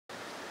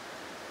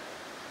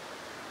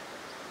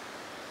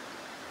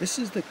This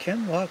is the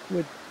Ken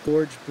Lockwood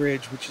Gorge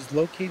Bridge, which is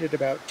located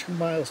about 2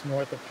 miles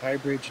north of High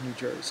Bridge, New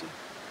Jersey,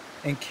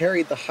 and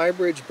carried the High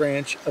Bridge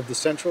branch of the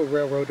Central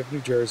Railroad of New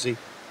Jersey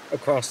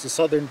across the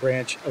southern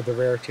branch of the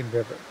Raritan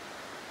River.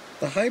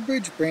 The High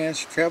Bridge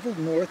branch traveled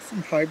north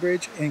from High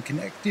Bridge and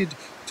connected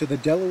to the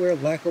Delaware,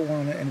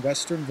 Lackawanna and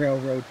Western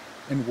Railroad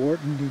in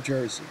Wharton, New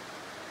Jersey,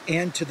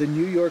 and to the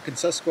New York and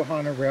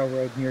Susquehanna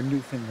Railroad near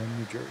Newfoundland,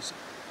 New Jersey.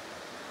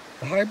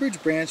 The High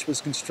Bridge branch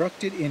was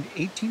constructed in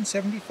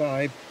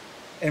 1875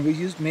 and was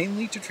used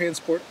mainly to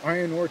transport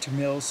iron ore to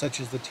mills such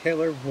as the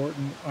Taylor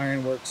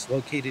Ironworks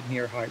located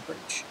near High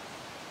Bridge.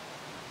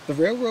 The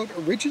railroad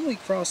originally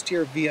crossed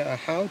here via a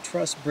Howe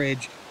Truss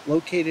Bridge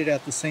located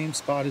at the same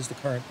spot as the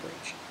current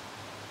bridge.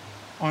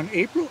 On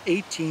April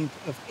 18th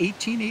of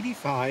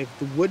 1885,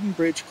 the wooden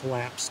bridge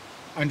collapsed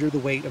under the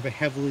weight of a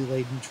heavily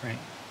laden train.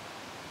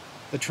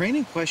 The train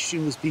in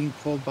question was being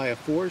pulled by a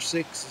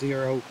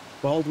 460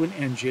 Baldwin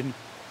engine,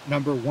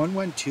 number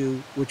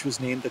 112, which was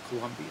named the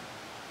Columbia.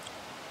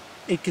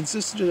 It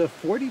consisted of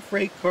 40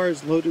 freight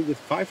cars loaded with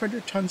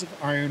 500 tons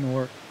of iron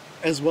ore,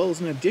 as well as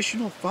an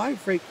additional 5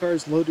 freight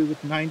cars loaded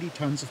with 90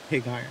 tons of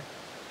pig iron,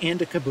 and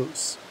a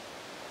caboose.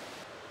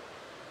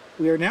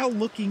 We are now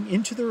looking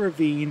into the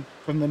ravine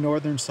from the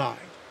northern side.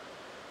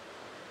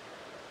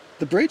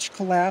 The bridge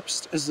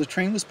collapsed as the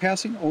train was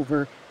passing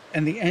over,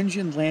 and the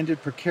engine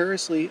landed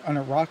precariously on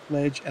a rock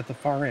ledge at the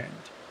far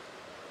end,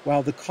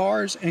 while the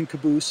cars and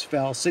caboose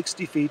fell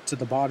 60 feet to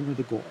the bottom of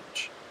the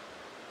gorge.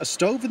 A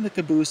stove in the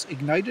caboose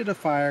ignited a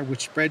fire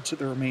which spread to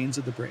the remains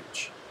of the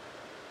bridge.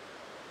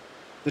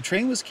 The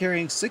train was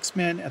carrying 6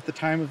 men at the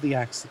time of the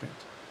accident.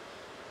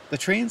 The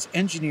train's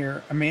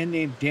engineer, a man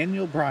named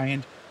Daniel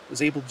Bryant, was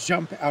able to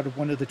jump out of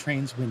one of the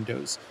train's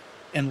windows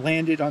and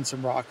landed on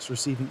some rocks,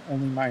 receiving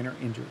only minor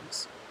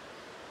injuries.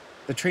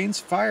 The train's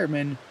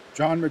fireman,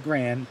 John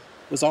McGran,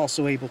 was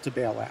also able to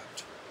bail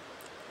out.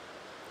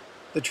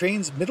 The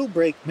train's middle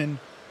brakeman,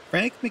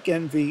 Frank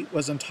McEnvy,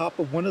 was on top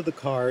of one of the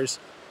cars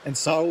and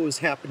saw what was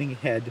happening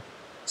ahead,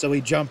 so he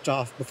jumped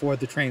off before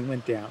the train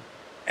went down,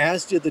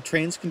 as did the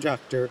train's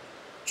conductor,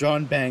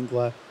 John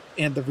Bangla,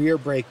 and the rear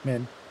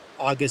brakeman,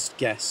 August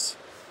Guess.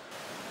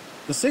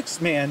 The 6th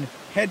man,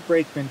 head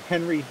brakeman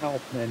Henry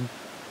Helpman,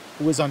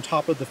 who was on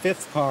top of the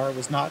 5th car,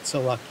 was not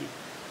so lucky.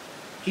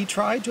 He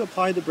tried to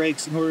apply the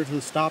brakes in order to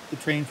stop the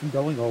train from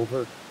going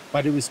over,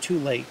 but it was too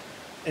late,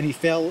 and he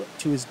fell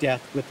to his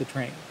death with the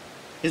train.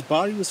 His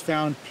body was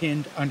found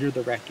pinned under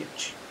the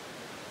wreckage.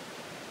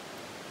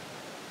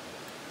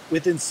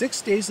 Within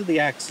 6 days of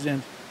the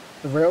accident,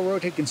 the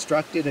railroad had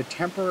constructed a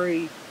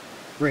temporary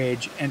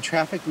bridge and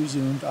traffic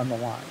resumed on the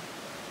line.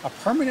 A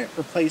permanent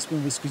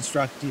replacement was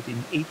constructed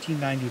in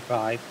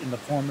 1895 in the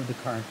form of the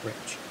current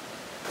bridge.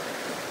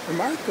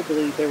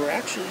 Remarkably, they were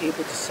actually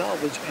able to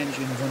salvage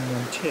engine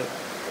 112.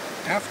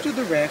 After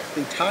the wreck,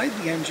 they tied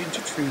the engine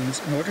to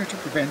trees in order to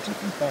prevent it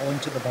from falling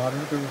to the bottom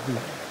of the ravine.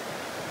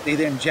 They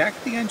then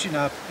jacked the engine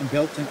up and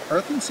built an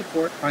earthen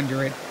support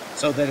under it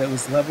so that it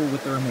was level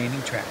with the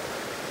remaining track.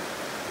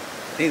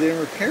 They then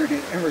repaired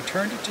it and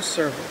returned it to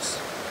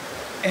service.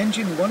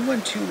 Engine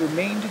 112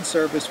 remained in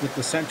service with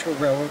the Central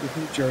Railroad of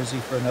New Jersey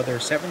for another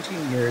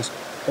 17 years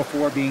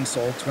before being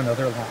sold to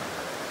another line.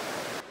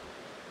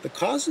 The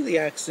cause of the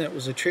accident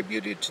was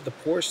attributed to the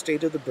poor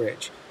state of the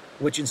bridge,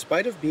 which, in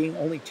spite of being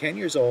only 10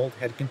 years old,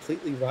 had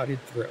completely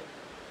rotted through.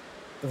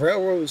 The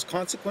railroad was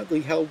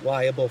consequently held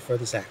liable for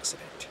this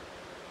accident.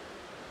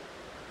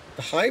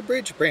 The High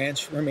Bridge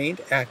branch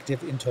remained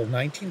active until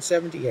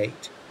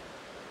 1978.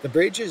 The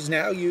bridge is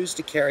now used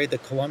to carry the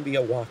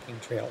Columbia Walking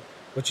Trail,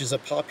 which is a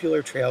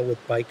popular trail with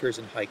bikers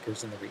and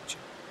hikers in the region.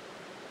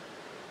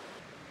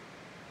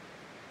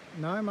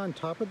 Now I'm on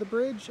top of the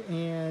bridge,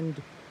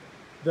 and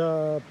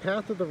the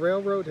path of the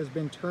railroad has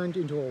been turned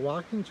into a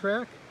walking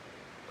track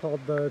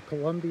called the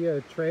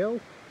Columbia Trail.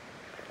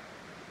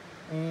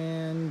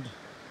 And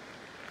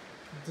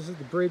this is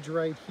the bridge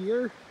right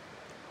here.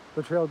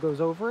 The trail goes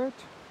over it.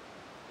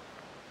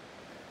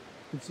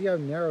 You can see how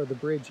narrow the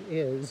bridge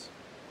is.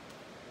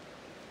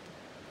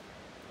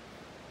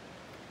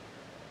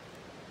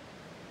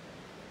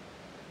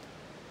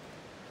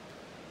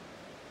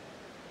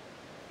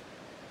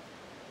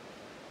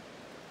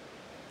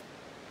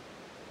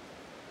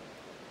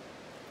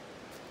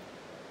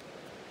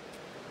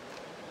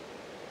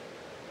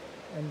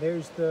 And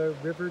there's the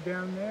river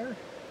down there.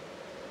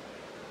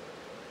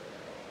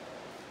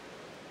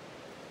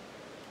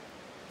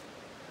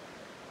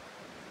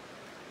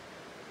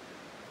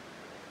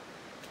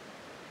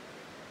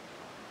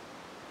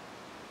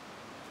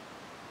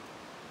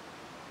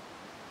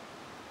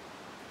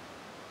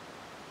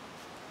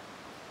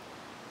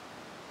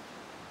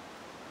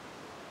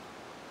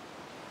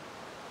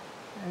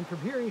 And from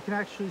here you can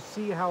actually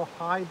see how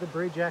high the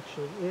bridge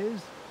actually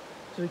is.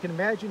 So you can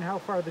imagine how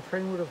far the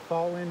train would have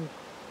fallen.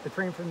 The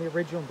train from the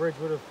original bridge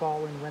would have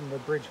fallen when the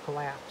bridge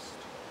collapsed.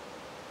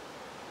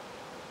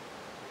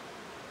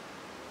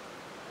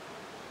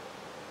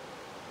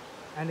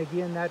 And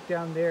again, that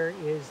down there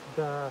is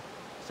the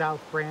south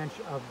branch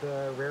of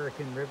the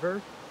Raritan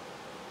River.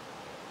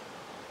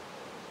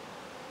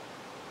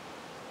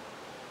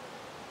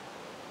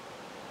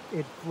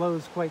 It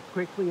flows quite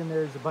quickly, and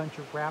there's a bunch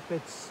of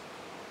rapids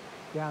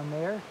down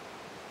there.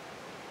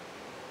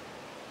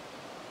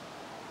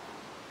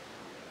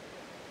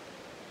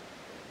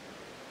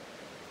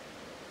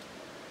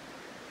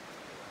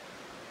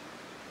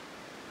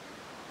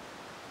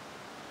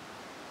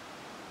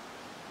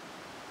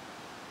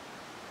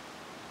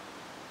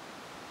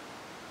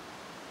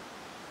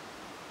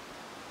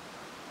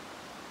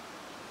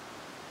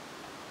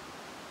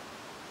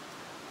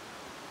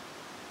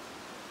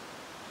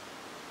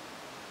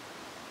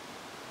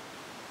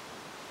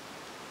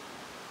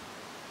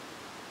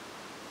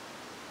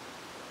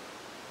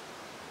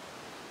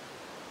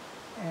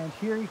 And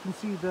here you can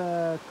see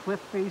the cliff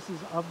faces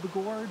of the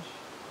gorge.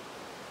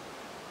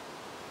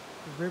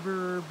 The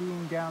river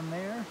being down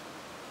there.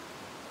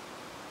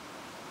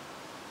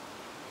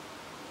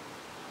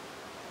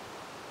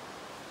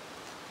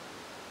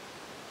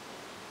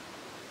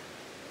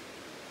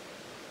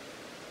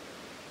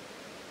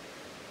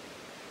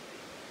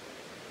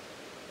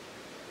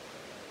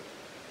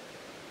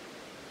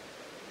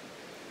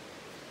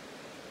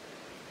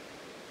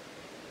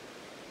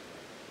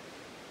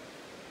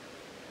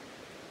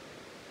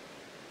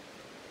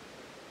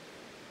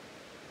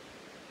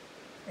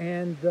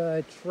 And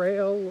the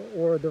trail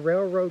or the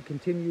railroad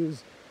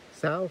continues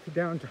south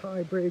down to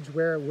High Bridge,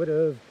 where it would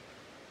have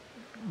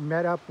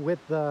met up with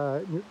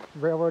the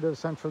Railroad of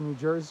Central New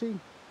Jersey.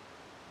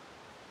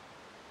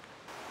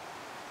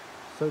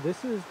 So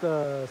this is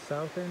the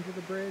south end of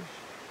the bridge,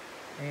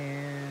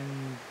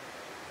 and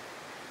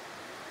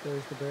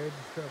there's the bridge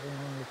traveling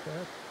along the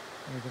track,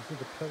 and you can see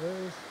the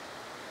pillars,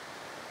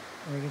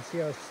 and you can see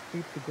how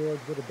steep the gorge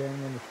would have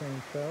been when the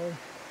train fell.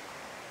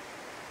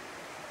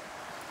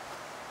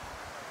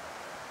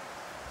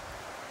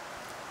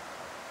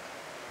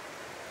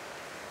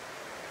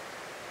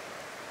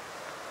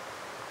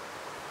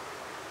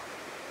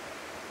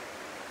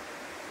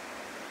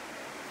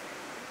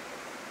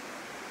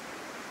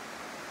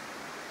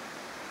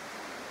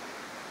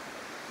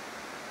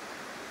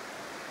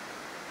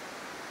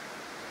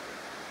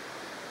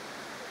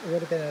 It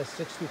would have been a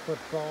 60-foot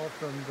fall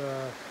from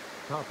the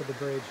top of the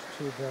bridge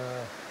to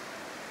the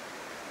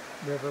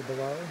river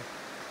below.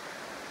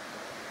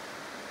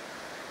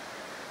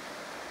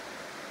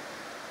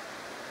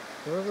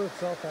 The river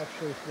itself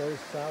actually flows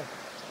south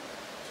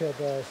to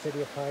the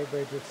city of High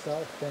Bridge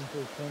itself, then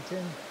through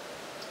Clinton.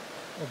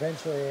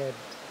 Eventually it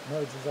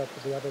merges up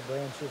with the other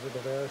branches of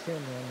the Raritan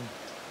and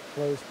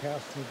flows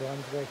past New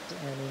Brunswick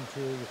and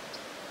into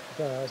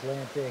the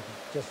Atlantic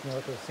just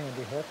north of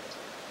Sandy Hook.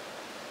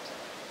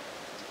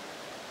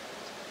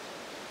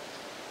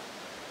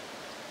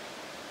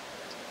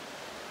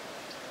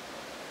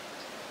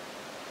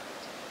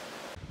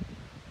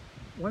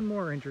 One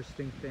more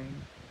interesting thing.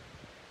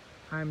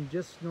 I'm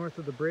just north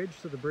of the bridge,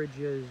 so the bridge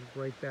is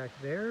right back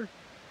there.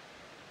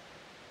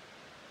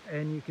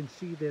 And you can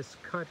see this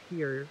cut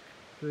here,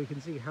 so you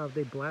can see how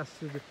they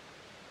blasted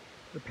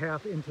the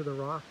path into the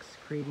rocks,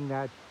 creating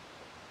that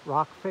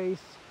rock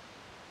face.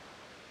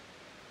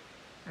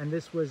 And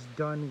this was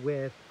done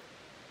with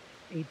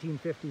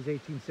 1850s,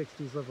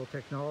 1860s level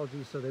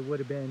technology, so they would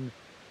have been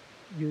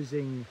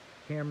using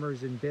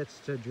hammers and bits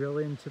to drill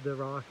into the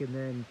rock and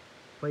then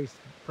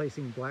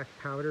placing black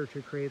powder to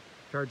create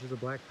charges of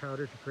black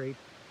powder to create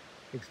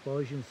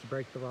explosions to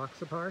break the rocks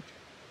apart.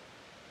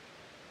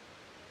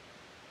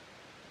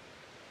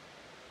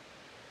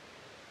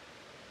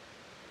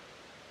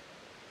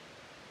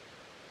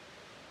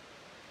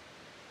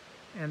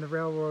 And the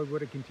railroad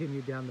would have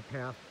continued down the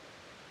path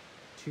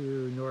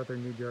to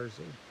northern New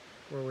Jersey,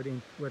 where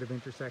it would have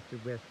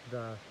intersected with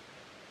the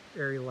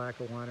area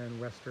Lackawanna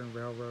and Western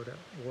Railroad at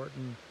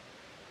Wharton.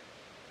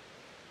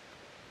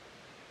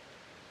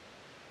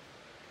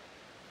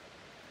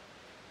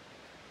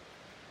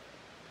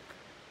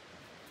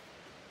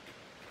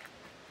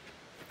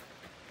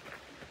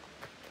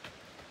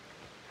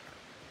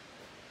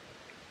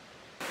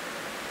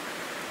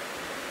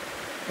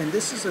 And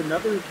this is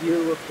another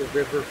view of the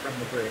river from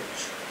the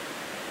bridge.